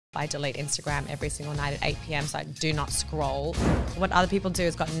I delete Instagram every single night at 8 p.m. so I do not scroll. What other people do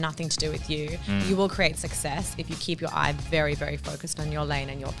has got nothing to do with you. You will create success if you keep your eye very, very focused on your lane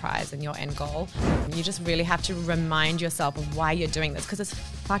and your prize and your end goal. You just really have to remind yourself of why you're doing this, because it's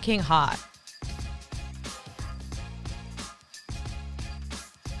fucking hard.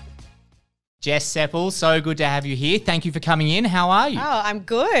 Jess Sepel, so good to have you here. Thank you for coming in. How are you? Oh, I'm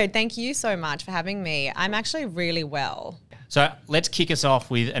good. Thank you so much for having me. I'm actually really well. So let's kick us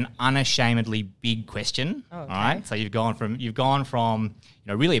off with an unashamedly big question. Oh, okay. All right. So you've gone from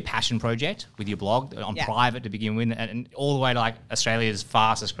really a passion project with your blog on private to begin with, and all the way to like Australia's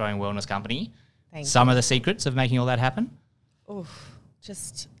fastest growing wellness company. Some of the secrets of making all that happen?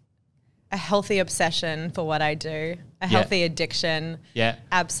 Just a healthy obsession for what I do, a healthy addiction,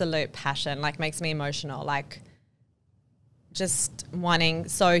 absolute passion, like makes me emotional, like just wanting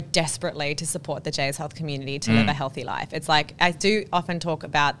so desperately to support the JSHealth community to live a healthy life. It's like I do often talk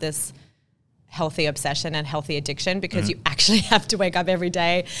about this healthy obsession and healthy addiction because you actually have to wake up every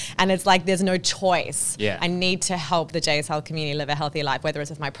day and it's like there's no choice. I need to help the JSHealth community live a healthy life, whether it's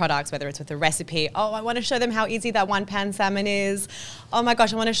with my products, whether it's with a recipe. Oh, I want to show them how easy that one pan salmon is. Oh my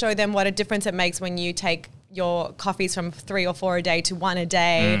gosh, I want to show them what a difference it makes when you take your coffees from 3 or 4 a day to 1 a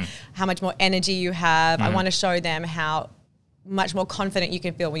day, how much more energy you have. I want to show them how much more confident you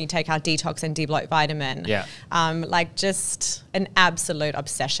can feel when you take our detox and Deloitte vitamin. Like just an absolute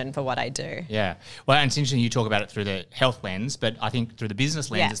obsession for what I do. Yeah. Well, and it's interesting you talk about it through the health lens, but I think through the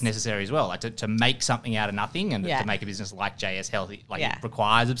business lens it's necessary as well. Like to make something out of nothing and to make a business like JSHealth, it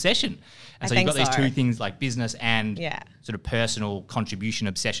requires obsession. And so you've got these two things like business and sort of personal contribution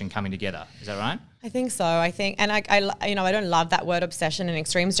obsession coming together. Is that right? I think so. I think, and I don't love that word obsession and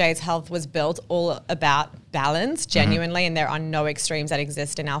extremes. JSHealth was built all about balance, genuinely, and there are no extremes that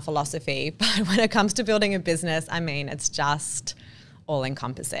exist in our philosophy. But when it comes to building a business, I mean, it's just all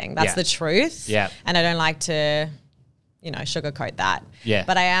encompassing. That's the truth. And I don't like to, sugarcoat that.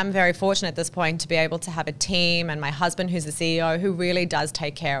 But I am very fortunate at this point to be able to have a team and my husband, who's the CEO, who really does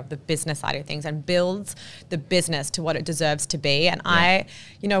take care of the business side of things and builds the business to what it deserves to be. And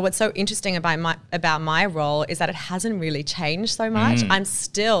what's so interesting about my role is that it hasn't really changed so much. I'm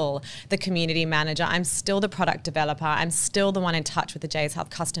still the community manager. I'm still the product developer. I'm still the one in touch with the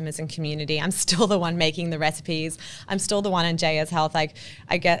JSHealth customers and community. I'm still the one making the recipes. I'm still the one in JSHealth. Like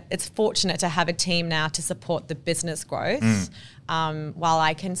it's fortunate to have a team now to support the business growth. While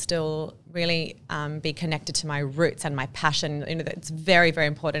I can still really be connected to my roots and my passion. It's very, very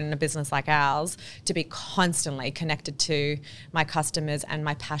important in a business like ours to be constantly connected to my customers and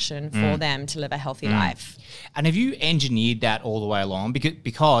my passion for them to live a healthy life. And have you engineered that all the way along?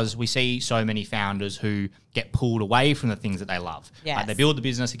 Because we see so many founders who get pulled away from the things that they love. Like they build the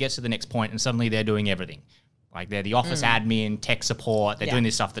business, it gets to the next point, and suddenly they're doing everything. Like they're the office admin, tech support, they're doing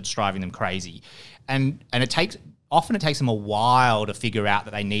this stuff that's driving them crazy. And often it takes them a while to figure out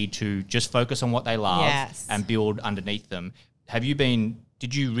that they need to just focus on what they love and build underneath them.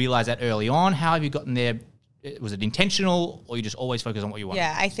 Did you realize that early on? How have you gotten there? Was it intentional or you just always focus on what you want?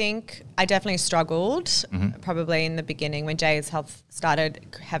 Yeah, I think I definitely struggled probably in the beginning when JSHealth started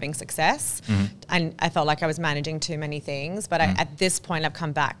having success. And I felt like I was managing too many things. But at this point, I've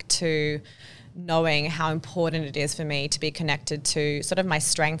come back to knowing how important it is for me to be connected to sort of my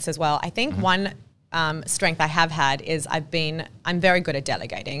strengths as well. I think one strength I have had is I'm very good at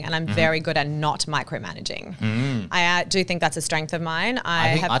delegating and I'm very good at not micromanaging. I do think that's a strength of mine.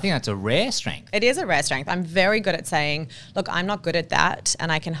 I think that's a rare strength. It is a rare strength. I'm very good at saying, look, I'm not good at that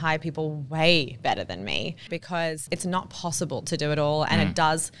and I can hire people way better than me, because it's not possible to do it all and it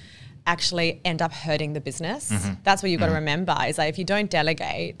does actually end up hurting the business. That's what you've got to remember, is that if you don't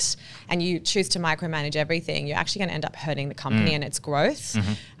delegate and you choose to micromanage everything, you're actually going to end up hurting the company and its growth.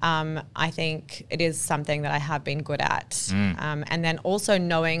 I think it is something that I have been good at. And then also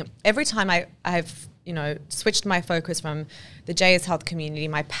knowing every time I've switched my focus from the JSHealth community,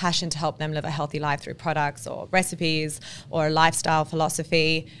 my passion to help them live a healthy life through products or recipes or a lifestyle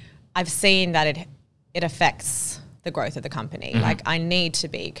philosophy, I've seen that it affects the growth of the company. Like I need to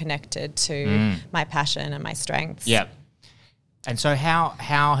be connected to my passion and my strengths. And so how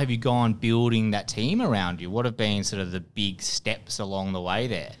have you gone building that team around you? What have been sort of the big steps along the way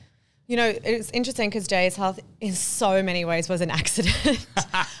there? It's interesting because JSHealth in so many ways was an accident.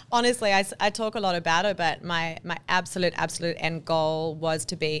 Honestly, I talk a lot about it, but my absolute end goal was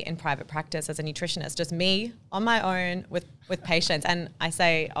to be in private practice as a nutritionist, just me on my own with with patience. And I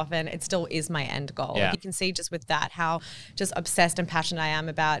say often it still is my end goal. Yeah. You can see just with that how just obsessed and passionate I am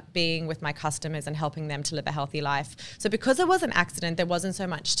about being with my customers and helping them to live a healthy life. So because it was an accident, there wasn't so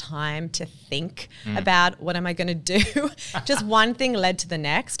much time to think about what am I going to do. Just one thing led to the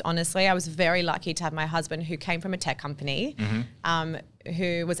next. Honestly, I was very lucky to have my husband who came from a tech company,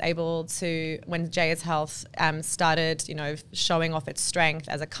 who was able to, when JSHealth started, showing off its strength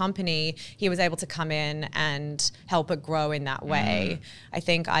as a company, he was able to come in and help it grow in that way. I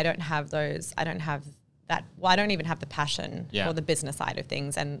think I don't even have the passion for the business side of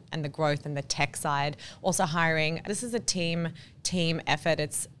things and the growth and the tech side. Also hiring, this is a team effort.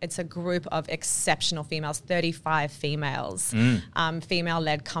 It's a group of exceptional females, 35 females,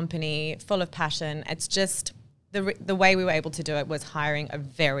 female-led company, full of passion. It's just the way we were able to do it was hiring a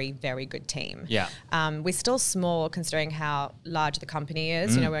very, very good team. Yeah. We're still small considering how large the company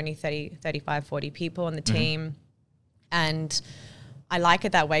is. We're only 35, 40 people on the team. And I like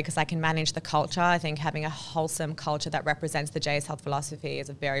it that way because I can manage the culture. I think having a wholesome culture that represents the JSHealth philosophy is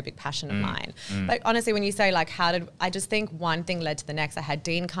a very big passion of mine. But honestly, when you say I just think one thing led to the next. I had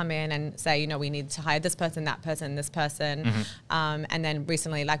Dean come in and say, we need to hire this person, that person, this person. And then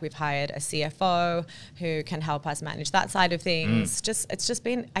recently, we've hired a CFO who can help us manage that side of things. It's just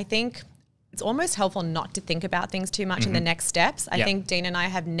been, I think, it's almost helpful not to think about things too much in the next steps. I think Dean and I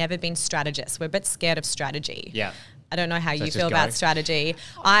have never been strategists. We're a bit scared of strategy. Yeah. I don't know how you feel about strategy.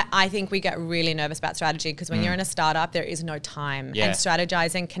 I think we get really nervous about strategy because when you're in a startup, there is no time. And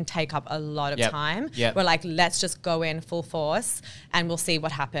strategizing can take up a lot of time. We're like, let's just go in full force and we'll see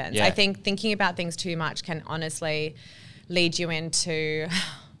what happens. I think thinking about things too much can honestly lead you into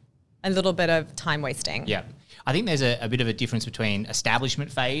a little bit of time wasting. Yeah. I think there's a bit of a difference between establishment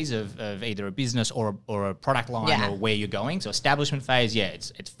phase of either a business or a product line or where you're going. So establishment phase,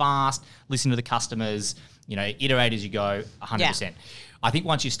 it's fast, listen to the customers, iterate as you go, 100%. Yeah. I think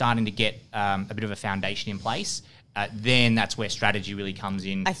once you're starting to get a bit of a foundation in place, then that's where strategy really comes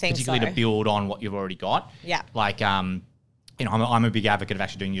in, I think particularly to build on what you've already got. Yeah. I'm a big advocate of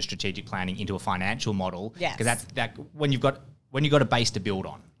actually doing your strategic planning into a financial model. Yeah. Because that's when you've got a base to build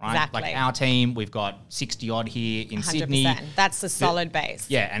on, right? Exactly. Like our team, we've got 60 odd here in 100%. Sydney. That's a solid base.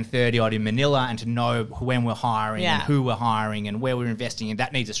 Yeah, and 30 odd in Manila, and to know when we're hiring and who we're hiring and where we're investing in,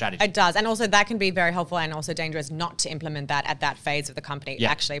 that needs a strategy. It does. And also that can be very helpful and also dangerous not to implement that at that phase of the company,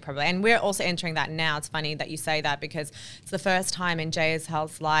 actually, probably. And we're also entering that now. It's funny that you say that because it's the first time in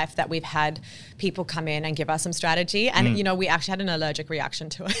JSHealth's life that we've had people come in and give us some strategy. And, we actually had an allergic reaction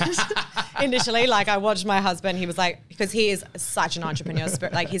to it initially. I watched my husband, he was like, because he is such an entrepreneur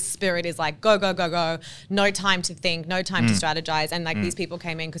spirit, his spirit is like, go, go, go, go, no time to think, no time to strategize. And these people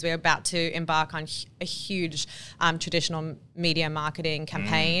came in because we were about to embark on a huge traditional media marketing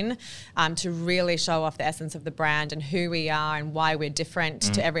campaign to really show off the essence of the brand and who we are and why we're different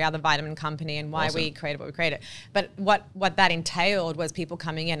to every other vitamin company and why we created what we created. But what that entailed was people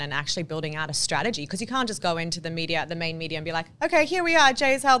coming in and actually building out a strategy, because you can't just go into the main media and be like, okay, here we are,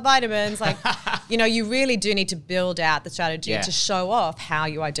 JSHealth vitamins. You really do need to build out the strategy to show off how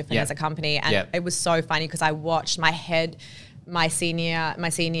you are different as a company. And it was so funny because I watched my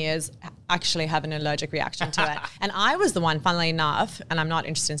seniors actually have an allergic reaction to it. And I was the one, funnily enough, and I'm not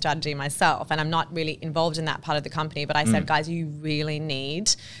interested in strategy myself, and I'm not really involved in that part of the company, but I said, guys, you really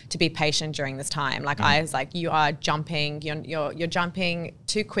need to be patient during this time. I was like, you are jumping, you're jumping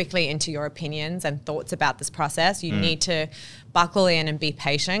too quickly into your opinions and thoughts about this process. You need to buckle in and be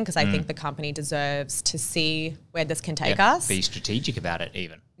patient, because I think the company deserves to see where this can take us. Be strategic about it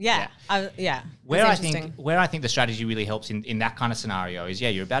even. Yeah. Where I think the strategy really helps in that kind of scenario is,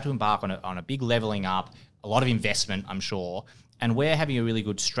 you're about to embark on a big leveling up, a lot of investment, I'm sure, and where having a really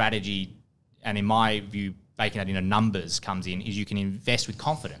good strategy, and in my view, baking that into numbers comes in, is you can invest with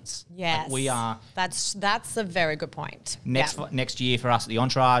confidence. Yes. That's a very good point. Next year for us at the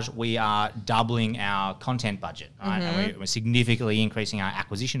Entourage, we are doubling our content budget, right? And we're significantly increasing our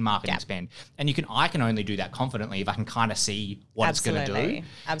acquisition marketing spend. And I can only do that confidently if I can kind of see what it's going to do.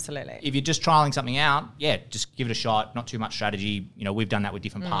 Absolutely. If you're just trialing something out, just give it a shot, not too much strategy. We've done that with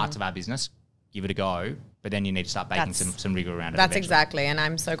different parts of our business. Give it a go, but then you need to start baking some rigor around it. That's exactly, and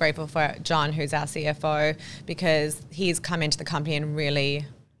I'm so grateful for John, who's our CFO, because he's come into the company and really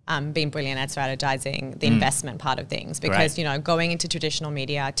been brilliant at strategizing the investment part of things. Because going into traditional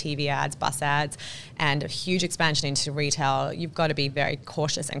media, TV ads, bus ads, and a huge expansion into retail, you've got to be very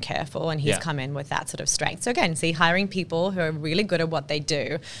cautious and careful. And he's come in with that sort of strength. So again, hiring people who are really good at what they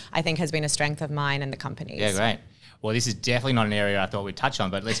do, I think has been a strength of mine and the company's. Yeah, great. Well, this is definitely not an area I thought we'd touch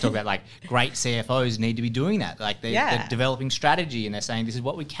on, but let's talk about like great CFOs need to be doing that. Like they're developing strategy and they're saying this is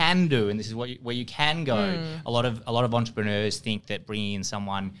what we can do and this is where you can go. A lot of entrepreneurs think that bringing in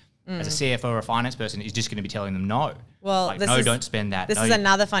someone as a CFO or a finance person is just going to be telling them no. Well, like, no, don't spend that. This is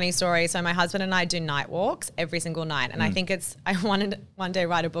another funny story. So my husband and I do night walks every single night. And I think I wanted one day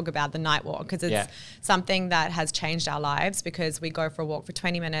write a book about the night walk because it's something that has changed our lives because we go for a walk for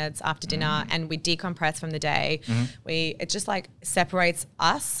 20 minutes after dinner and we decompress from the day. It just like separates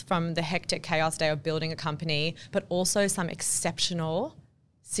us from the hectic chaos day of building a company, but also some exceptional,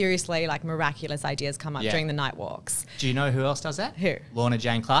 seriously like miraculous ideas come up during the night walks. Do you know who else does that? Who? Lorna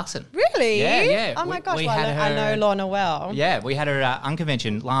Jane Clarkson. Really? Yeah. Oh my gosh, I know Lorna well. Yeah, we had her at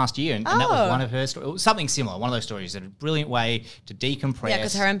Unconvention last year and that was one of her stories. Something similar, one of those stories, a brilliant way to decompress. Yeah,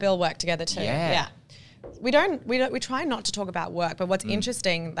 because her and Bill work together too. Yeah. We try not to talk about work, but what's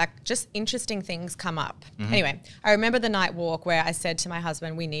interesting, like just interesting things come up. Anyway, I remember the night walk where I said to my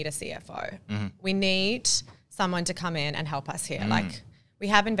husband, we need a CFO. We need someone to come in and help us here. Like, we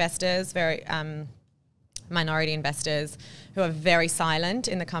have investors, very minority investors who are very silent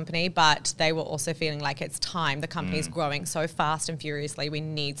in the company, but they were also feeling like it's time. The company is growing so fast and furiously. We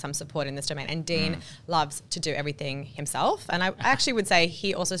need some support in this domain. And Dean loves to do everything himself. And I actually would say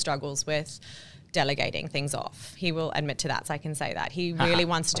he also struggles with delegating things off. He will admit to that, so I can say that. He really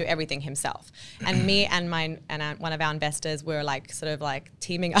wants to do everything himself. And me and one of our investors were like sort of like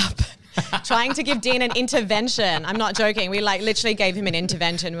teaming up trying to give Dean an intervention. I'm not joking. We like literally gave him an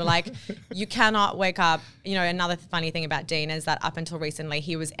intervention. We're like, you cannot wake up. You know, another funny thing about Dean is that up until recently,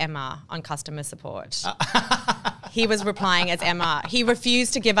 he was Emma on customer support. He was replying as Emma. He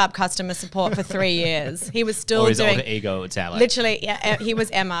refused to give up customer support for 3 years. He was still his doing... alter ego, it's like. Literally, yeah, he was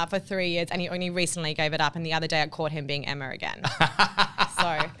Emma for 3 years and he only recently gave it up. And the other day I caught him being Emma again.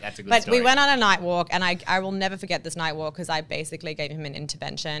 That's a good but story. We went on a night walk and I will never forget this night walk because I basically gave him an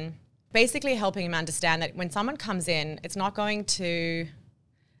intervention. Basically helping him understand that when someone comes in, it's not going to...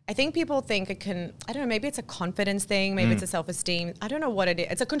 I think people think it can, I don't know, maybe it's a confidence thing, maybe it's a self-esteem. I don't know what it is.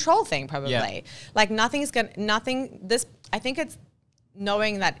 It's a control thing probably. Yeah. Like I think it's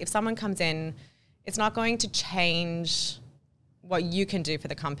knowing that if someone comes in, it's not going to change what you can do for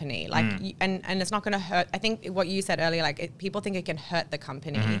the company. Like, and it's not going to hurt. I think what you said earlier, like people think it can hurt the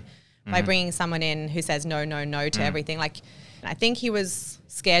company by bringing someone in who says no to everything. Like, I think he was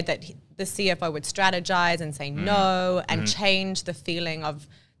scared that the CFO would strategize and say no and change the feeling of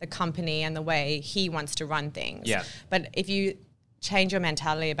the company and the way he wants to run things. Yeah. But if you change your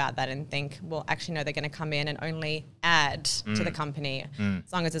mentality about that and think, well, actually, no, they're going to come in and only add to the company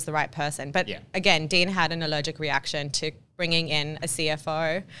as long as it's the right person. But again, Dean had an allergic reaction to bringing in a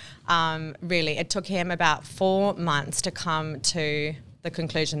CFO. Really, it took him about 4 months to come to the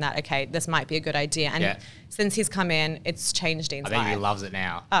conclusion that, okay, this might be a good idea. And since he's come in, it's changed Dean's life. I think he loves it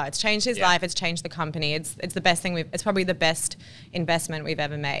now. Oh, it's changed his life. It's changed the company. It's the best thing it's probably the best investment we've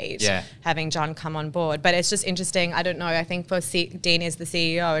ever made, having John come on board. But it's just interesting. I don't know. I think for Dean as the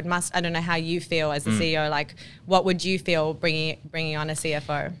CEO, I don't know how you feel as the CEO. Like, what would you feel bringing on a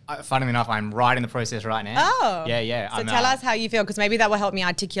CFO? Funnily enough, I'm right in the process right now. Oh. Yeah. So tell us how you feel, because maybe that will help me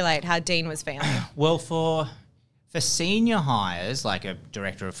articulate how Dean was feeling. Well, for senior hires, like a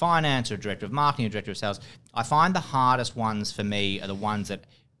director of finance or a director of marketing or director of sales, I find the hardest ones for me are the ones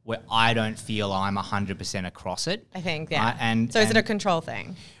where I don't feel I'm 100% across it. I think, yeah. So is it a control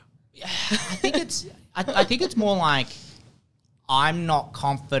thing? I think it's more like I'm not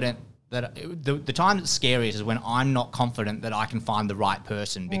confident that the time that's scariest is when I'm not confident that I can find the right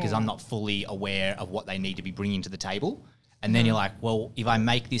person because I'm not fully aware of what they need to be bringing to the table. And then you're like, well, if I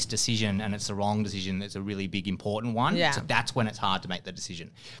make this decision and it's the wrong decision, it's a really big, important one. Yeah. So that's when it's hard to make the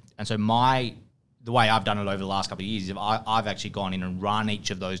decision. And so the way I've done it over the last couple of years is I've actually gone in and run each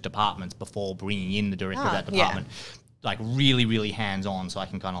of those departments before bringing in the director of that department. Like really, really hands-on, so I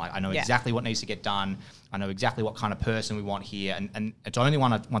can kind of like, I know exactly what needs to get done. I know exactly what kind of person we want here. And it's only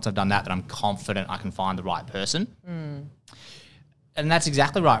once I've done that I'm confident I can find the right person. And that's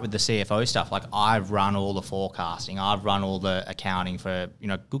exactly right with the CFO stuff. Like, I've run all the forecasting. I've run all the accounting for,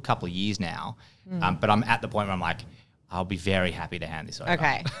 a good couple of years now. But I'm at the point where I'm like, I'll be very happy to hand this over.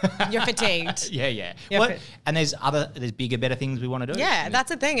 Okay. You're fatigued. Yeah. And there's bigger, better things we want to do. Yeah, that's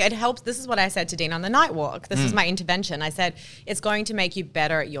the thing. It helps. This is what I said to Dean on the night walk. This is my intervention. I said, it's going to make you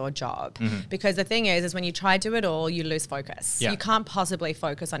better at your job. Because the thing is when you try to do it all, you lose focus. You can't possibly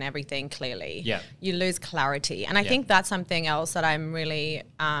focus on everything clearly. You lose clarity. And I think that's something else that I'm really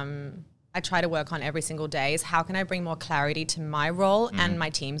I try to work on every single day is how can I bring more clarity to my role and my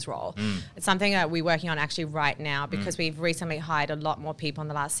team's role. It's something that we're working on actually right now because we've recently hired a lot more people in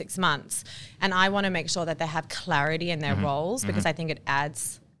the last 6 months. And I want to make sure that they have clarity in their roles because I think it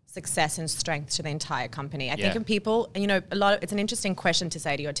adds success and strength to the entire company. I think in people, you know, it's an interesting question to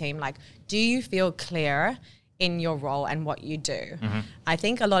say to your team, like, do you feel clear in your role and what you do? I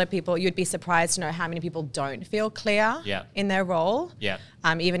think a lot of people, you'd be surprised to know how many people don't feel clear in their role.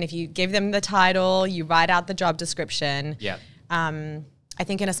 Even if you give them the title, you write out the job description. I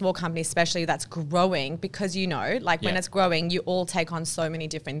think in a small company, especially that's growing, because you know, like when it's growing, you all take on so many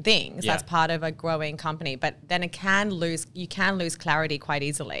different things. That's part of a growing company, but then you can lose clarity quite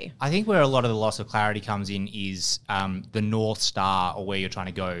easily. I think where a lot of the loss of clarity comes in is the North Star or where you're trying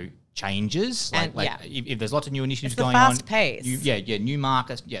to go changes. If there's lots of new initiatives going on. Fast pace. New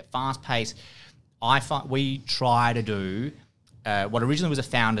markets, fast pace. I find we try to do what originally was a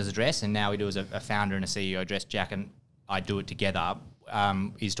founder's address and now we do as a founder and a CEO address. Jack and I do it together,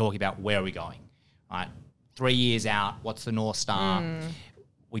 is talking about where are we going, right? 3 years out, what's the North Star?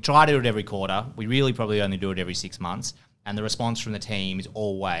 We try to do it every quarter. We really probably only do it every 6 months. And the response from the team is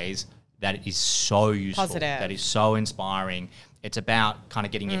always that it is so useful. Positive. That is so inspiring. It's about kind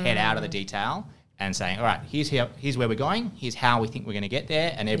of getting your head out of the detail and saying, all right, here's where we're going, here's how we think we're going to get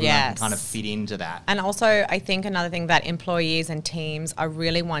there, and everyone can kind of fit into that. And also, I think another thing that employees and teams are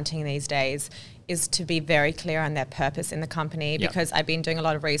really wanting these days is to be very clear on their purpose in the company, because I've been doing a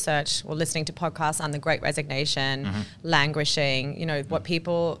lot of research or listening to podcasts on the Great Resignation, languishing, you know, what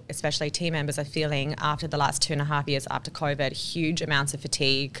people, especially team members, are feeling after the last 2.5 years after COVID, huge amounts of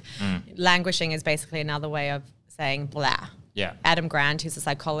fatigue. Languishing is basically another way of saying blah. Adam Grant, who's a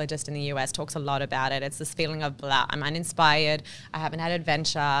psychologist in the US, talks a lot about it. It's this feeling of blah. I'm uninspired. I haven't had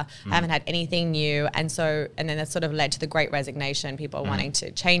adventure. I haven't had anything new. And then that sort of led to the Great Resignation. People wanting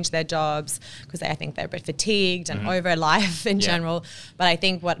to change their jobs because I think they're a bit fatigued and over life in general. But I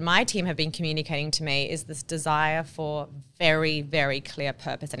think what my team have been communicating to me is this desire for very, very clear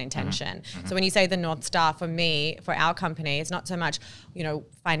purpose and intention. So when you say the North Star, for me, for our company, it's not so much, you know,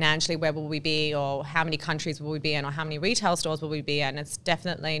 financially where will we be or how many countries will we be in or how many retail stores will we be in. It's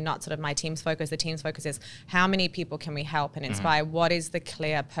definitely not sort of my team's focus. The team's focus is how many people can we help and inspire? What is the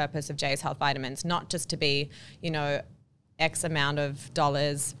clear purpose of JSHealth Vitamins? Not just to be, you know, X amount of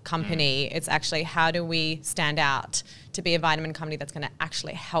dollars company. It's actually how do we stand out to be a vitamin company that's going to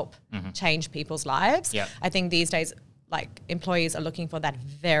actually help change people's lives. I think these days, like, employees are looking for that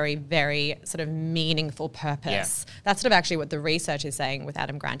very, very sort of meaningful purpose. That's sort of actually what the research is saying with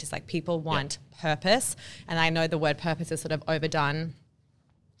Adam Grant is like people want purpose. And I know the word purpose is sort of overdone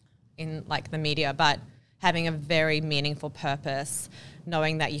in like the media, but having a very meaningful purpose,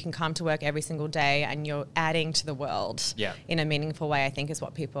 knowing that you can come to work every single day and you're adding to the world in a meaningful way, I think is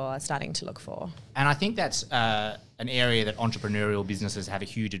what people are starting to look for. And I think that's an area that entrepreneurial businesses have a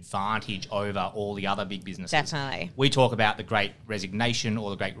huge advantage over all the other big businesses. Definitely. We talk about the Great Resignation or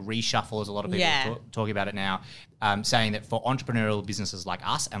the Great Reshuffle, as a lot of people are talking about it now, saying that for entrepreneurial businesses like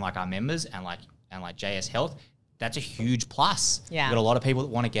us and like our members and like JSHealth, that's a huge plus. You've got a lot of people that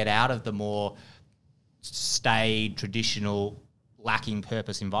want to get out of the more staid, traditional, lacking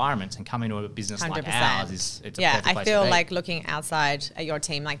purpose environments and come into a business 100%. Like ours it's a perfect place I feel to be. like looking outside at your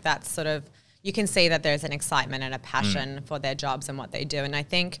team, like that's sort of, you can see that there's an excitement and a passion for their jobs and what they do. And I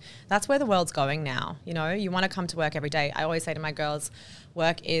think that's where the world's going now. You know, you want to come to work every day. I always say to my girls,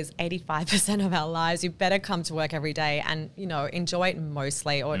 work is 85% of our lives. You better come to work every day and, you know, enjoy it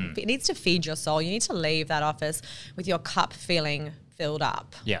mostly, or it needs to feed your soul. You need to leave that office with your cup feeling filled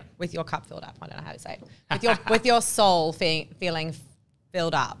up. With your cup filled up. I don't know how to say it. With your soul feeling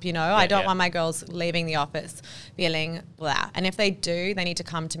filled up, you know. I don't want my girls leaving the office feeling blah. And if they do, they need to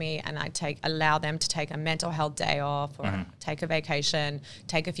come to me and allow them to take a mental health day off or take a vacation,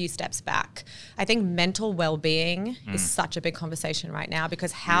 take a few steps back. I think mental well-being is such a big conversation right now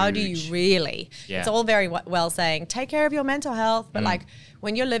because how do you really, it's all very well saying, take care of your mental health, but like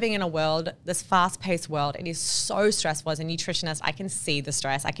when you're living in a world, this fast-paced world, it is so stressful. As a nutritionist, I can see the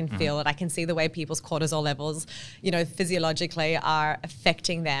stress. I can feel it. I can see the way people's cortisol levels, you know, physiologically are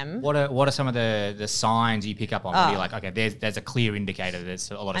affecting them. What are some of the signs you pick up on? Where you're like, okay, there's a clear indicator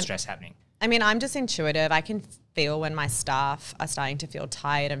there's a lot of stress happening. I mean, I'm just intuitive. I can feel when my staff are starting to feel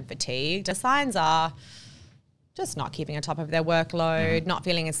tired and fatigued. The signs are just not keeping on top of their workload, not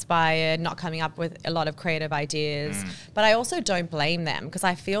feeling inspired, not coming up with a lot of creative ideas. But I also don't blame them because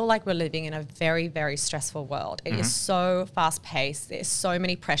I feel like we're living in a very, very stressful world. It is so fast-paced. There's so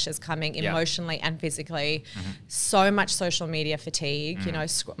many pressures coming emotionally and physically. So much social media fatigue. You know,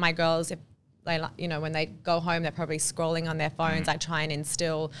 my girls, you know, when they go home, they're probably scrolling on their phones. I try and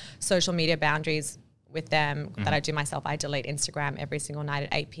instill social media boundaries with them that I do myself. I delete Instagram every single night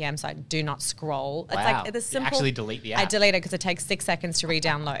at 8 p.m. so I do not scroll. Wow. It's like the simple. You actually delete the app. I delete it because it takes 6 seconds to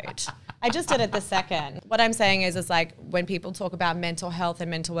re-download. I just did it the second. What I'm saying is like when people talk about mental health and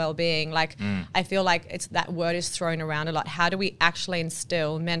mental well-being, like I feel like it's that word is thrown around a lot. How do we actually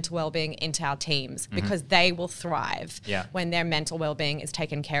instill mental well-being into our teams? Because they will thrive when their mental well-being is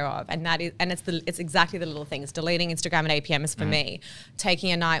taken care of. And that is, and it's exactly the little things. Deleting Instagram at 8 p.m. is for me.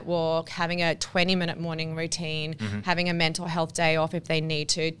 Taking a night walk, having a 20-minute morning routine, having a mental health day off if they need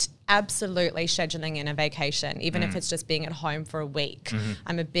to, absolutely scheduling in a vacation, even if it's just being at home for a week.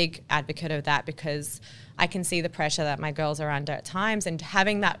 I'm a big advocate of that because I can see the pressure that my girls are under at times, and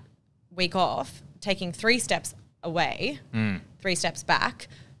having that week off, taking 3 steps away, 3 steps back,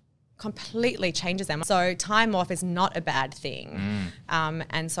 completely changes them. So time off is not a bad thing.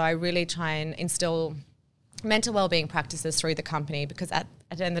 And so I really try and instill mental well-being practices through the company because at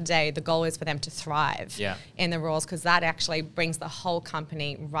the end of the day, the goal is for them to thrive in the roles because that actually brings the whole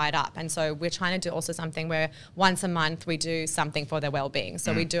company right up. And so we're trying to do also something where once a month we do something for their well-being.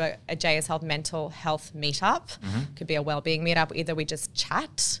 So we do a JSHealth mental health meetup. Could be a well-being meetup. Either we just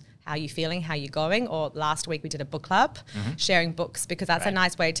chat, how you feeling, how you going, or last week we did a book club, sharing books because that's a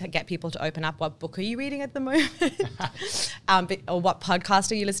nice way to get people to open up. What book are you reading at the moment? Or what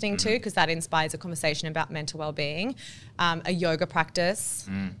podcast are you listening to? Because that inspires a conversation about mental well-being. A yoga practice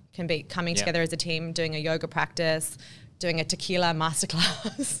can be coming together as a team, doing a yoga practice, doing a tequila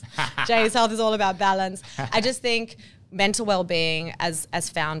masterclass. JSHealth is all about balance. I just think mental well-being as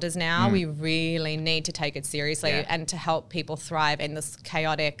founders now, we really need to take it seriously and to help people thrive in this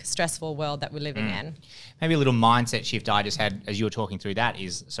chaotic, stressful world that we're living in. Maybe a little mindset shift I just had as you were talking through that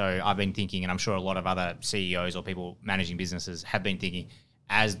is, so I've been thinking, and I'm sure a lot of other CEOs or people managing businesses have been thinking,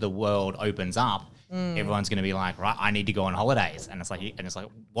 as the world opens up, everyone's going to be like, right, I need to go on holidays. And it's like,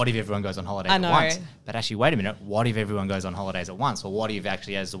 what if everyone goes on holidays at once? But actually, wait a minute, what if everyone goes on holidays at once? Or what if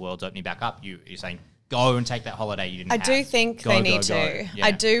actually as the world's opening back up, you're saying, go and take that holiday you didn't have. I do think they need to. Yeah.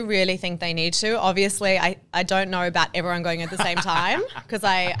 I do really think they need to. Obviously, I don't know about everyone going at the same time because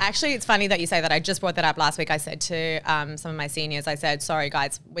it's funny that you say that. I just brought that up last week. I said to some of my seniors, I said, sorry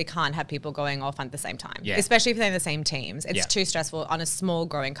guys, we can't have people going off at the same time, especially if they're in the same teams. It's too stressful on a small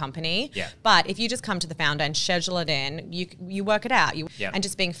growing company. But if you just come to the founder and schedule it in, you work it out. And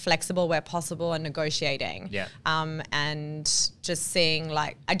just being flexible where possible and negotiating. And just seeing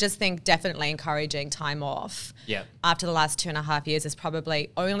I just think definitely encouraging time off after the last 2.5 years is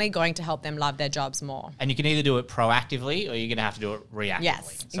probably only going to help them love their jobs more. And you can either do it proactively or you're going to have to do it reactively.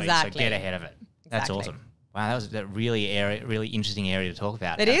 Yes, so, exactly. So get ahead of it. That's awesome. Wow, that was a really interesting area to talk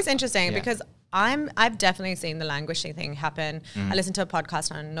about. It is interesting because I've definitely seen the languishing thing happen. I listened to a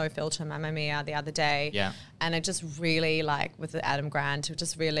podcast on No Filter, Mamma Mia, the other day. And it just really with Adam Grant, it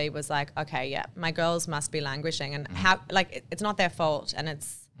just really was like, okay, my girls must be languishing. And how, it's not their fault. And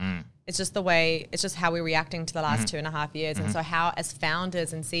it's just the way, it's just how we're reacting to the last 2.5 years. And so how as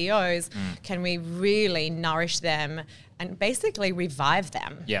founders and CEOs can we really nourish them and basically revive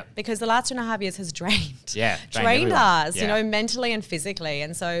them? Because the last 2.5 years has drained us, mentally and physically.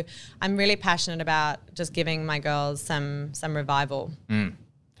 And so I'm really passionate about just giving my girls some revival.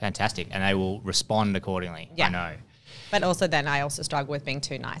 Fantastic. And they will respond accordingly. I know. But also then I also struggle with being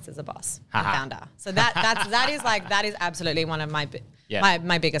too nice as a boss and founder. So that is absolutely one of my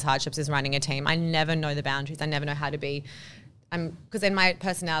my biggest hardships is running a team. I never know the boundaries. I never know how to be. Because in my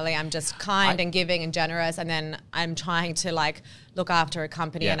personality, I'm just kind and giving and generous, and then I'm trying to look after a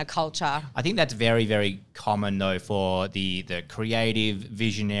company and a culture. I think that's very, very common though for the creative,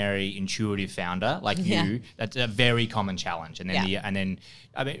 visionary, intuitive founder like you. That's a very common challenge. And then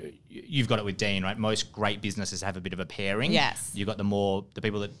I mean, you've got it with Dean, right? Most great businesses have a bit of a pairing. Yes. You've got the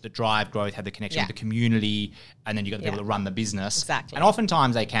people that drive growth, have the connection with the community, and then you've got the people that run the business. Exactly. And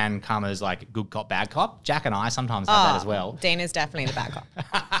oftentimes they can come as good cop, bad cop. Jack and I sometimes have that as well. Dean is definitely the bad cop.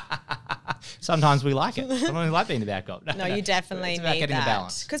 Sometimes we like it. Sometimes we like being the bad cop. No, you definitely need getting that. the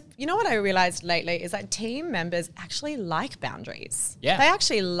balance. Because you know what I realized lately is that team members actually like boundaries. Yeah. They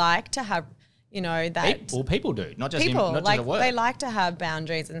actually like to have, people do, not just people not just a word. They like to have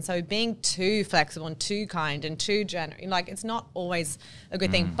boundaries, and so being too flexible and too kind and too generous, it's not always a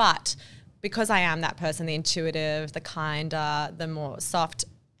good thing. But because I am that person, the intuitive, the kinder, the more soft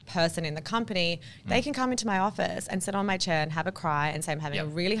person in the company, they can come into my office and sit on my chair and have a cry and say I'm having a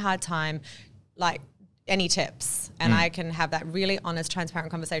really hard time, any tips, and I can have that really honest,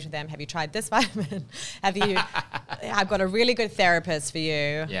 transparent conversation with them. Have you tried this vitamin? Have you I've got a really good therapist for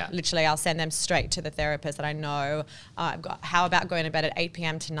you. Yeah. Literally, I'll send them straight to the therapist that I know. How about going to bed at 8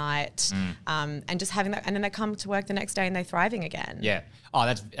 p.m. tonight? And just having that, and then they come to work the next day and they're thriving again. Yeah. Oh,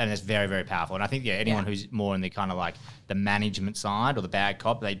 that's very, very powerful. And I think, anyone who's more in the kind of like the management side or the bad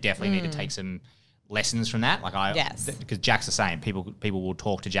cop, they definitely need to take some lessons from that. Like because Jack's the same. People will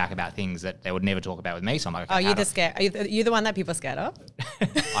talk to Jack about things that they would never talk about with me. So I'm like, okay, Are you the one that people are scared of?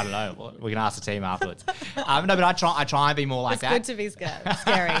 I don't know. Well, we can ask the team afterwards. No, but I try and be more like that. It's good to be scared.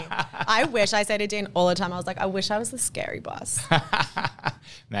 Scary. I wish, I say to Dean all the time, I was like, I wish I was the scary boss.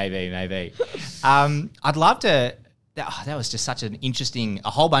 Maybe. I'd love to. That was just such an interesting, a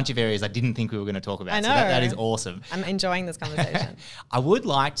whole bunch of areas I didn't think we were going to talk about. I know. So that is awesome. I'm enjoying this conversation. I would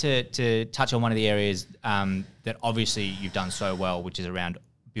like to touch on one of the areas that obviously you've done so well, which is around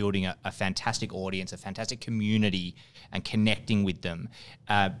building a fantastic audience, a fantastic community, and connecting with them,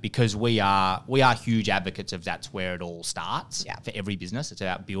 because we are huge advocates of that's where it all starts for every business. It's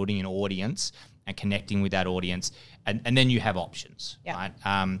about building an audience and connecting with that audience, and then you have options, right?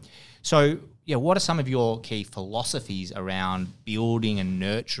 So what are some of your key philosophies around building and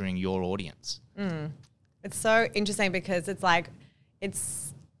nurturing your audience? It's so interesting because it's like,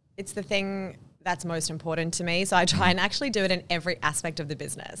 it's the thing that's most important to me. So I try and actually do it in every aspect of the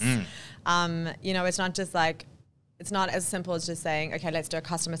business. It's not just like, it's not as simple as just saying, okay, let's do a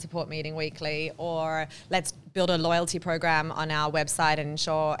customer support meeting weekly, or let's build a loyalty program on our website and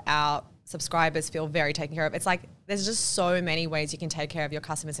ensure our subscribers feel very taken care of. It's like, there's just so many ways you can take care of your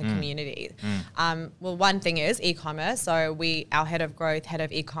customers and community. Well, one thing is e-commerce. So our head of growth, head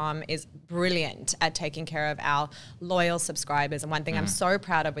of e-com is brilliant at taking care of our loyal subscribers. And one thing I'm so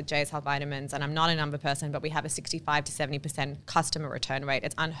proud of with JSHealth vitamins, and I'm not a number person, but we have a 65 to 70% customer return rate.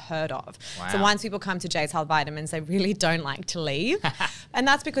 It's unheard of. Wow. So once people come to JSHealth vitamins, they really don't like to leave. And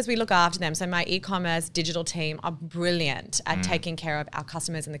that's because we look after them. So my e-commerce digital team are brilliant at taking care of our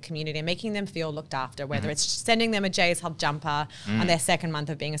customers in the community and making them feel looked after, whether it's sending them a JSHealth jumper on their second month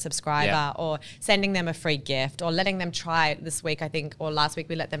of being a subscriber, or sending them a free gift, or letting them try this week, I think, or last week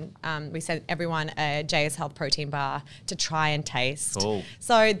we let them, we sent everyone a JSHealth protein bar to try and taste. Cool.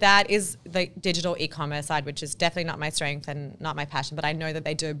 So that is the digital e-commerce side, which is definitely not my strength and not my passion, but I know that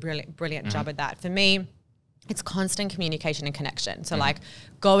they do a brilliant job at that. For me, it's constant communication and connection. So like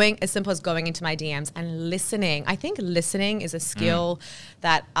as simple as going into my DMs and listening. I think listening is a skill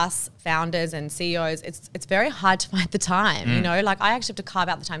that us founders and CEOs, it's very hard to find the time, like I actually have to carve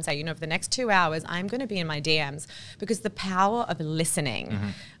out the time and say, for the next 2 hours, I'm going to be in my DMs, because the power of listening,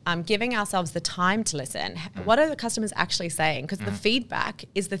 giving ourselves the time to listen. What are the customers actually saying? Because the feedback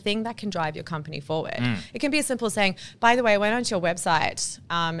is the thing that can drive your company forward. It can be as simple as saying, by the way, I went onto your website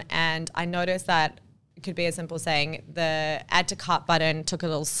and I noticed that it could be as simple as saying the add to cart button took a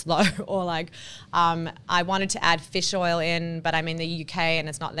little slow, or like I wanted to add fish oil in, but I'm in the UK and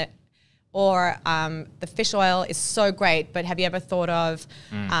it's not or the fish oil is so great, but have you ever thought of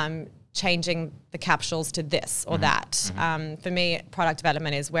changing the capsules to this or that? For me, product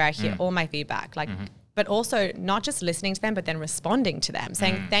development is where I hear all my feedback, but also not just listening to them, but then responding to them,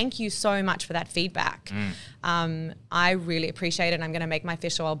 saying, thank you so much for that feedback. I really appreciate it. I'm going to make my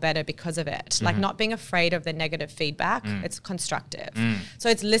fish oil better because of it. Like not being afraid of the negative feedback, it's constructive. So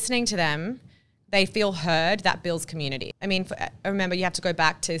it's listening to them. They feel heard, that builds community. I mean, remember, you have to go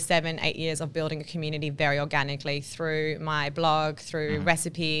back to 7-8 years of building a community very organically through my blog, through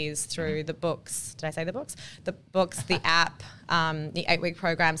recipes, through the books. Did I say the books? The books, the app, the 8-week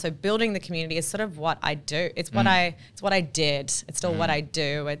program. So building the community is sort of what I do. It's what I did. It's still what I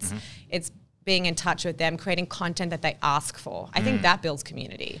do. It's being in touch with them, creating content that they ask for. I think that builds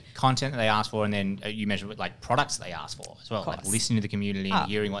community. Content that they ask for, and then you mentioned like products they ask for as well, like listening to the community and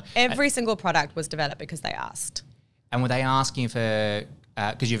hearing what... Every single product was developed because they asked. And were they asking for,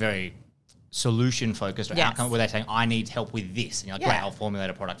 because you're very solution focused or outcome, were they saying, I need help with this? And you're like, great, I'll formulate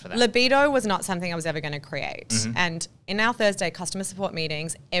a product for that. Libido was not something I was ever going to create. And in our Thursday customer support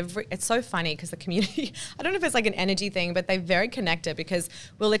meetings, it's so funny because the community, I don't know if it's like an energy thing, but they're very connected, because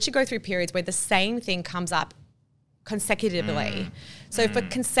we'll let you go through periods where the same thing comes up consecutively. So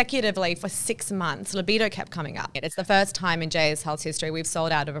consecutively for 6 months, libido kept coming up. It's the first time in JSHealth's history we've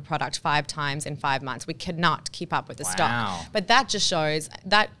sold out of a product 5 times in 5 months. We could not keep up with the stock. But that just shows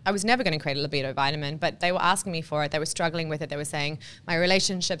that I was never going to create a libido vitamin, but they were asking me for it. They were struggling with it. They were saying, my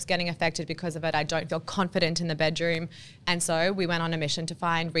relationship's getting affected because of it. I don't feel confident in the bedroom. And so we went on a mission to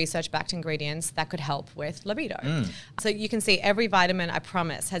find research-backed ingredients that could help with libido. So you can see every vitamin, I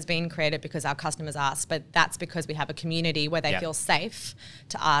promise, has been created because our customers asked, but that's because we have a community where they feel safe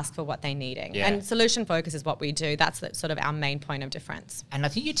to ask for what they're needing. And solution focus is what we do. That's sort of our main point of difference. And I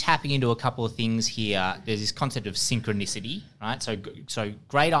think you're tapping into a couple of things here. There's this concept of synchronicity, right? So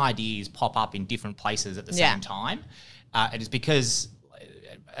great ideas pop up in different places at the same time. It is because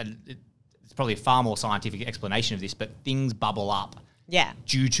it's probably a far more scientific explanation of this, but things bubble up.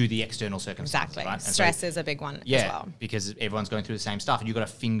 Due to the external circumstances. Exactly. Right? Stress is a big one as well. Because everyone's going through the same stuff and you've got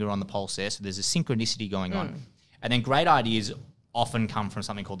a finger on the pulse there. So there's a synchronicity going on. And then great ideas often come from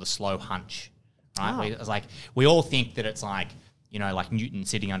something called the slow hunch, right? It's like, we all think that it's like, you know, like Newton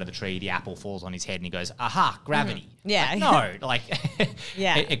sitting under the tree, the apple falls on his head and he goes, aha, gravity. Like, no, like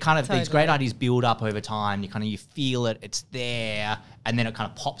it kind of, these great ideas build up over time. You feel it, it's there, and then it kind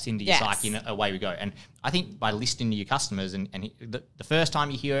of pops into your psyche and away we go. And I think by listening to your customers and the first time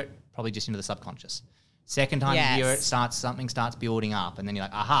you hear it, probably just into the subconscious. Second time you hear it, something starts building up and then you're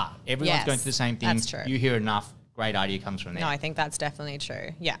like, aha, everyone's going through the same thing. That's true. You hear it enough, great idea comes from there. No, I think that's definitely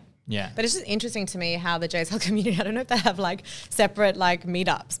true. Yeah. But it's just interesting to me how the JSHealth community, I don't know if they have like separate like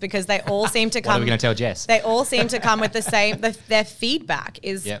meetups, because they all seem to come. What are we going to tell Jess? They all seem to come with the same, their feedback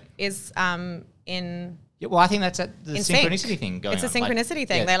is in... Yeah, well, I think that's the synchronicity thing going on. It's a synchronicity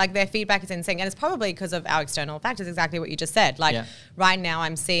thing. They're like, their feedback is in sync. And it's probably because of our external factors, exactly what you just said. Like right now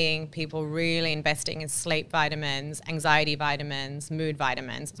I'm seeing people really investing in sleep vitamins, anxiety vitamins, mood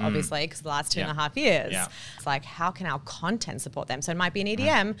vitamins, obviously, because the last 2.5 years. It's like, how can our content support them? So it might be an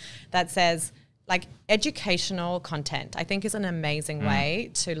EDM that says, like, educational content, I think, is an amazing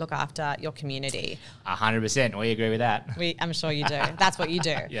way to look after your community. 100%. We agree with that. I'm sure you do. That's what you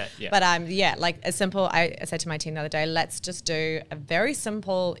do. But like a simple, I said to my team the other day, let's just do a very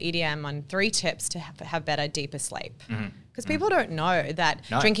simple EDM on 3 tips to have better, deeper sleep. Because people don't know that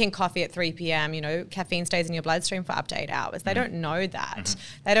drinking coffee at 3 p.m., you know, caffeine stays in your bloodstream for up to 8 hours. They don't know that.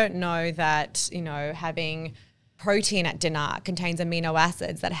 They don't know that, you know, having protein at dinner contains amino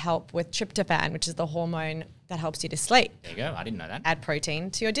acids that help with tryptophan, which is the hormone that helps you to sleep. There you go. I didn't know that. Add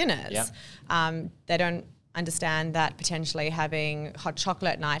protein to your dinners. They don't understand that potentially having hot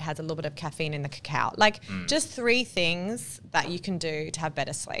chocolate at night has a little bit of caffeine in the cacao. Like just 3 things that you can do to have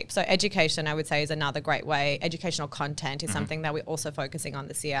better sleep. So education, I would say, is another great way. Educational content is something that we're also focusing on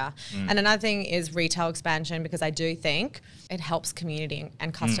this year. And another thing is retail expansion, because I do think it helps community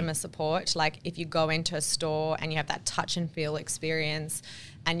and customer support. Like if you go into a store and you have that touch and feel experience,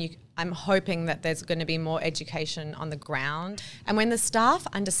 and I'm hoping that there's going to be more education on the ground. And when the staff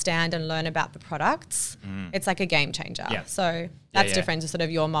understand and learn about the products, it's like a game changer. So that's different to sort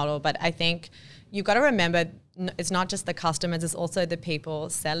of your model. But I think you've got to remember, it's not just the customers, it's also the people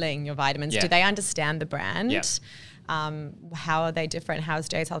selling your vitamins. Do they understand the brand? How are they different? How is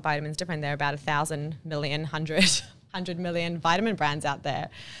JSHealth Vitamins different? There are about 1,000 million, 100 million vitamin brands out there.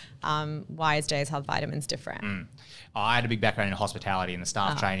 Why is JSHealth Vitamins different? I had a big background in hospitality, and the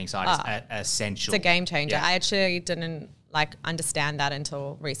staff training side is essential. It's a game changer. I actually didn't understand that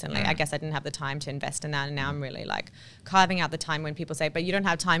until recently. I guess I didn't have the time to invest in that, and now I'm really carving out the time when people say, but you don't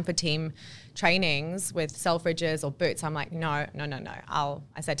have time for team trainings with Selfridges or Boots. I'm like, no.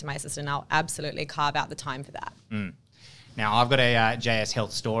 I said to my assistant, I'll absolutely carve out the time for that. Now, I've got a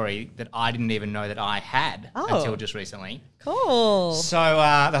JSHealth story that I didn't even know that I had until just recently. Cool. So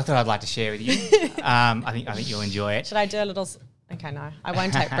I thought I'd like to share with you. I think you'll enjoy it. Should I do a little... Okay, no. I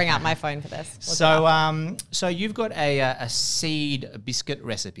won't bring out my phone for this. So you've got a seed biscuit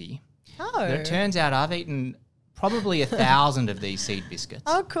recipe. That it turns out I've eaten probably 1,000 of these seed biscuits.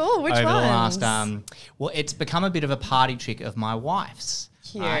 Oh, cool. Which ones? Over the last... well, it's become a bit of a party trick of my wife's.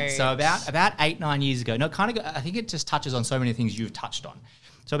 Cute. So about 8-9 years ago, I think it just touches on so many things you've touched on.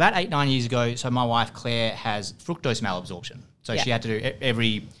 So about 8-9 years ago, so my wife Claire has fructose malabsorption. So she had to do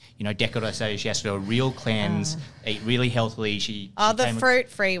every decade or so, she has to do a real cleanse, eat really healthily. The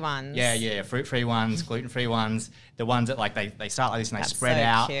fruit-free ones. Yeah, fruit-free ones, gluten-free ones, the ones that they start like this and they spread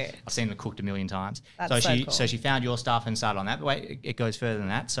out. Cute. I've seen them cooked a million times. That's so she found your stuff and started on that. But wait, it goes further than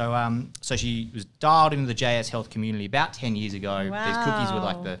that. So she was dialed into the JSHealth community about 10 years ago. Wow. These cookies were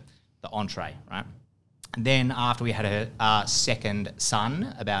like the entree, right? And then after we had our second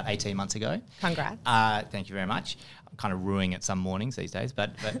son about 18 months ago. Congrats. Thank you very much. I'm kind of ruining it some mornings these days,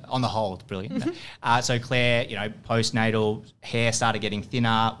 but on the whole, it's brilliant. So Claire, postnatal, hair started getting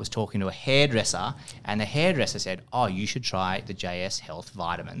thinner, was talking to a hairdresser, and the hairdresser said, oh, you should try the JSHealth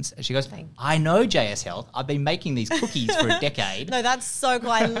vitamins. And she goes, I know JSHealth. I've been making these cookies for a decade. No, that's so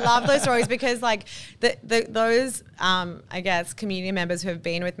cool. I love those stories because those, I guess, community members who have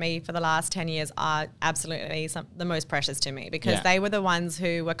been with me for the last 10 years are absolutely the most precious to me because they were the ones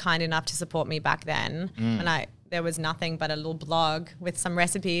who were kind enough to support me back then. And there was nothing but a little blog with some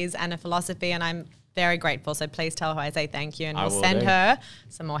recipes and a philosophy, and I'm very grateful. So please tell her I say thank you, and we'll send her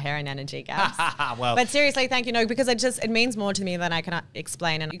some more hair and energy, Gabs. Well, but seriously, thank you. No, because it means more to me than I can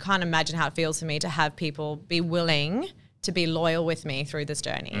explain. And you can't imagine how it feels for me to have people be willing to be loyal with me through this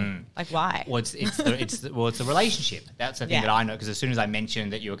journey. Like, why? Well, it's the relationship. That's the thing that I know, because as soon as I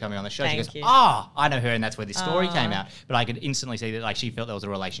mentioned that you were coming on the show, she goes, I know her, and that's where this story came out. But I could instantly see that, like, she felt there was a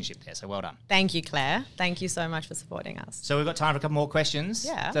relationship there. So well done. Thank you, Claire. Thank you so much for supporting us. So we've got time for a couple more questions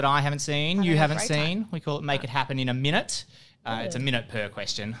that I haven't seen, you haven't seen. We call it Make It Happen in a Minute. It's a minute per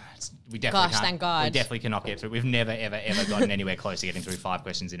question. We definitely thank God. We definitely cannot get through. We've never, ever, ever gotten anywhere close to getting through 5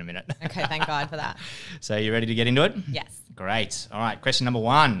 questions in a minute. Okay, thank God for that. So you ready to get into it? Yes. Great. All right, question number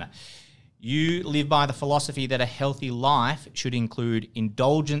 1. You live by the philosophy that a healthy life should include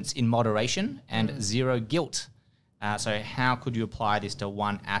indulgence in moderation and zero guilt. So how could you apply this to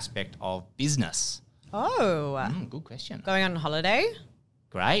one aspect of business? Good question. Going on holiday?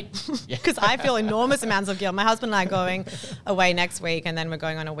 Great. Because I feel enormous amounts of guilt. My husband and I are going away next week, and then we're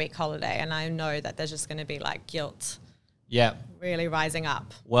going on a week holiday, and I know that there's just going to be like guilt really rising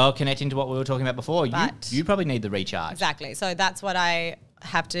up. Well, connecting to what we were talking about before, you probably need the recharge. Exactly. So that's what I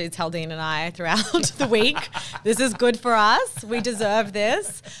have to tell Dean and I throughout the week. This is good for us. We deserve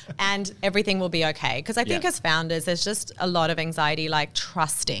this, and everything will be okay. Because I think as founders, there's just a lot of anxiety, like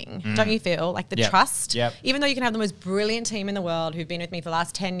trusting. Don't you feel like the trust? Even though you can have the most brilliant team in the world who've been with me for the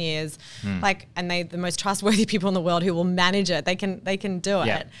last 10 years, like, and they the most trustworthy people in the world who will manage it. They can do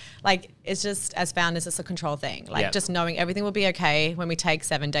it. Like, it's just, as founders, it's a control thing. Like just knowing everything will be okay when we take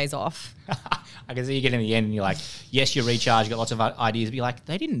 7 days off. I can see you get in the end and you're like, yes, you're recharged, you got lots of ideas, but you're like,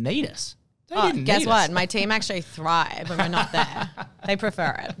 they didn't need us. Guess what? My team actually thrive when we're not there. They prefer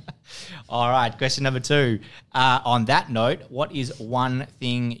it. All right, question number 2. On that note, what is one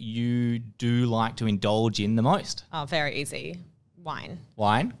thing you do like to indulge in the most? Oh, very easy. Wine.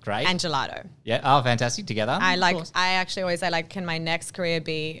 Wine, great. And gelato. Yeah, oh, fantastic, together. I actually always say, like, can my next career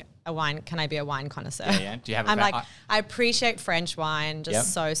be a wine? Can I be a wine connoisseur? Yeah. Do you have? I appreciate French wine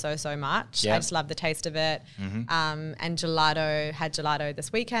just so much. I just love the taste of it. And gelato. Had gelato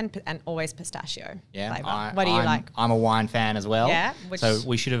this weekend, and always pistachio flavor. What do you like? I'm a wine fan as well. Yeah. So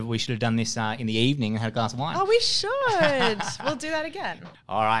we should have done this in the evening and had a glass of wine. Oh, we should. We'll do that again.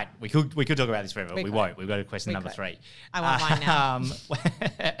 All right. We could talk about this forever. We won't. We've got to question number 3. I want wine now.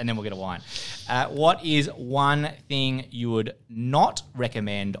 And then we'll get a wine. What is one thing you would not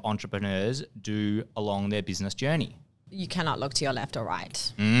recommend entrepreneurs do along their business journey? You cannot look to your left or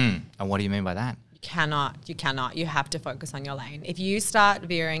right. And what do you mean by that? You cannot. You have to focus on your lane. If you start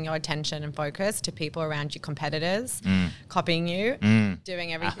veering your attention and focus to people around you, competitors, copying you,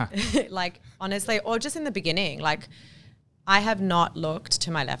 doing everything, like, honestly, or just in the beginning, like, I have not looked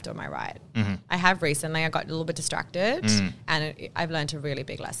to my left or my right. I have recently. I got a little bit distracted, and I've learned a really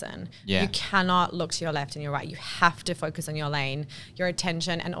big lesson. You cannot look to your left and your right. You have to focus on your lane, your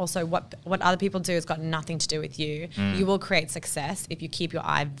attention, and also what other people do has got nothing to do with you. You will create success if you keep your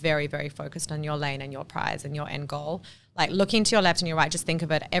eye very, very focused on your lane and your prize and your end goal. Like, looking to your left and your right, just think of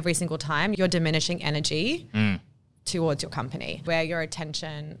it every single time. You're diminishing energy towards your company. Wherever your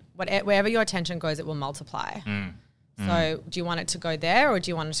attention goes, it will multiply. So do you want it to go there, or do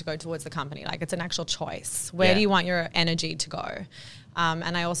you want it to go towards the company? Like, it's an actual choice. Where do you want your energy to go?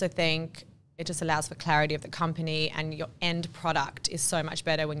 And I also think it just allows for clarity of the company, and your end product is so much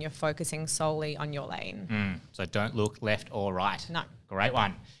better when you're focusing solely on your lane. So don't look left or right. No. Great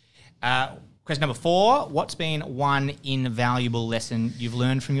one. Question number 4. What's been one invaluable lesson you've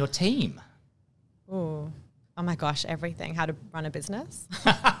learned from your team? Oh my gosh, everything. How to run a business.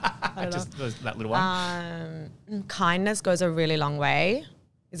 Just that little one. Kindness goes a really long way.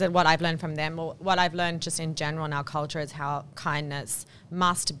 Is it what I've learned from them, or what I've learned just in general in our culture is how kindness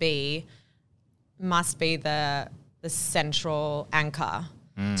must be the central anchor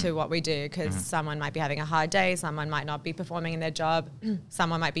to what we do, because someone might be having a hard day, someone might not be performing in their job,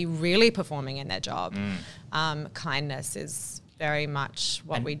 someone might be really performing in their job. Kindness is very much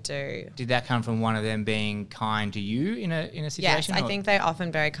what we do. Did that come from one of them being kind to you in a situation? Yes, I think they're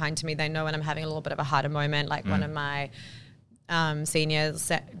often very kind to me. They know when I'm having a little bit of a harder moment. Like one of my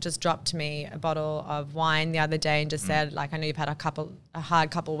seniors just dropped me a bottle of wine the other day and just said, like, I know you've had a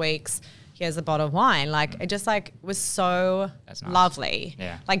hard couple weeks. Here's a bottle of wine. Like, it just was so That's nice. Lovely.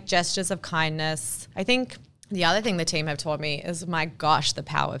 Yeah. Like, gestures of kindness. I think the other thing the team have taught me is, my gosh, the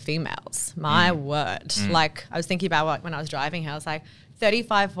power of females. My word. Like, I was thinking about when I was driving here, I was like,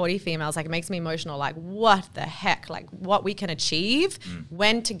 35, 40 females, like, it makes me emotional. Like, what the heck? Like, what we can achieve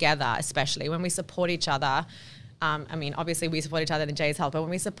when together, especially when we support each other. I mean, obviously we support each other in JSHealth, but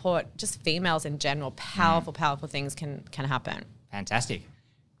when we support just females in general, powerful things can happen. Fantastic.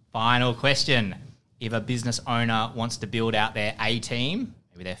 Final question. if a business owner wants to build out their A team,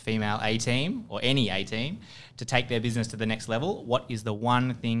 maybe their female A team or any A team, to take their business to the next level, what is the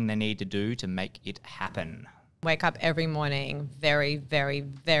one thing they need to do to make it happen? Wake up every morning very, very,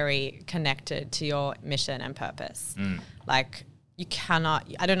 very connected to your mission and purpose. Like, you cannot,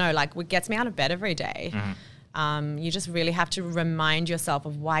 I don't know, like, what gets me out of bed every day. You just really have to remind yourself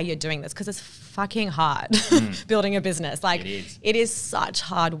of why you're doing this, because it's fucking hard building a business. Like, it is such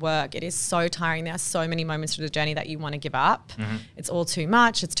hard work. It is so tiring. There are so many moments through the journey that you want to give up. It's all too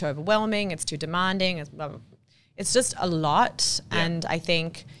much. It's too overwhelming. It's too demanding. It's just a lot. And I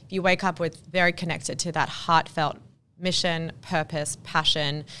think if you wake up with very connected to that heartfelt mission, purpose,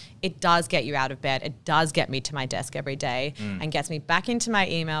 passion, it does get you out of bed. It does get me to my desk every day and gets me back into my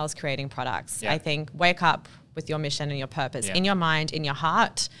emails, creating products. I think wake up with your mission and your purpose in your mind, in your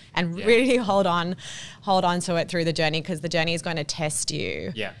heart, and really hold on to it through the journey, because the journey is going to test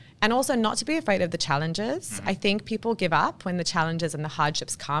you. And also not to be afraid of the challenges. I think people give up when the challenges and the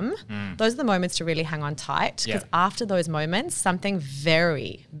hardships come. Those are the moments to really hang on tight, because after those moments, something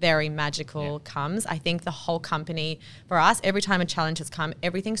very, very magical comes. I think the whole company, for us, every time a challenge has come,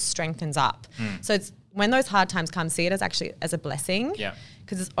 everything strengthens up. So it's when those hard times come, see it as actually as a blessing.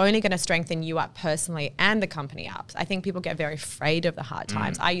 Because it's only going to strengthen you up personally and the company up. I think people get very afraid of the hard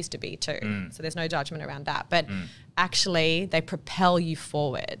times. I used to be too. So there's no judgment around that. But actually, they propel you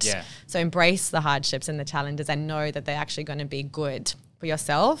forward. So embrace the hardships and the challenges and know that they're actually going to be good for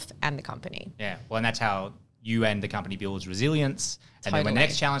yourself and the company. Well, and that's how you and the company builds resilience. And then when the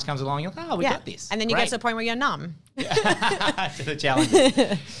next challenge comes along, you're like, oh, we got this. And then you get to the point where you're numb. To the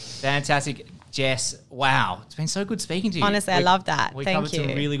challenges. Fantastic. Jess, wow. It's been so good speaking to you. Honestly, I love that. We Thank covered you.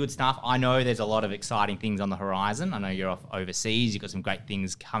 some really good stuff. I know there's a lot of exciting things on the horizon. I know you're off overseas. You've got some great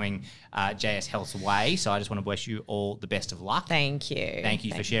things coming JSHealth's way. So I just want to wish you all the best of luck. Thank you. Thank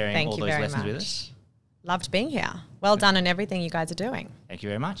you for sharing all those lessons with us. Loved being here. Well done on everything you guys are doing. Thank you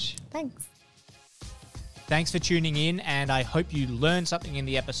very much. Thanks. Thanks for tuning in, and I hope you learned something in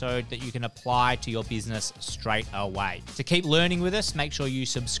the episode that you can apply to your business straight away. To keep learning with us, make sure you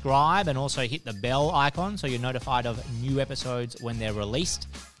subscribe and also hit the bell icon so you're notified of new episodes when they're released.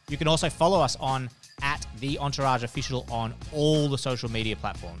 You can also follow us on @TheEntourageOfficial on all the social media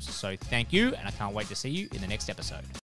platforms. So thank you, and I can't wait to see you in the next episode.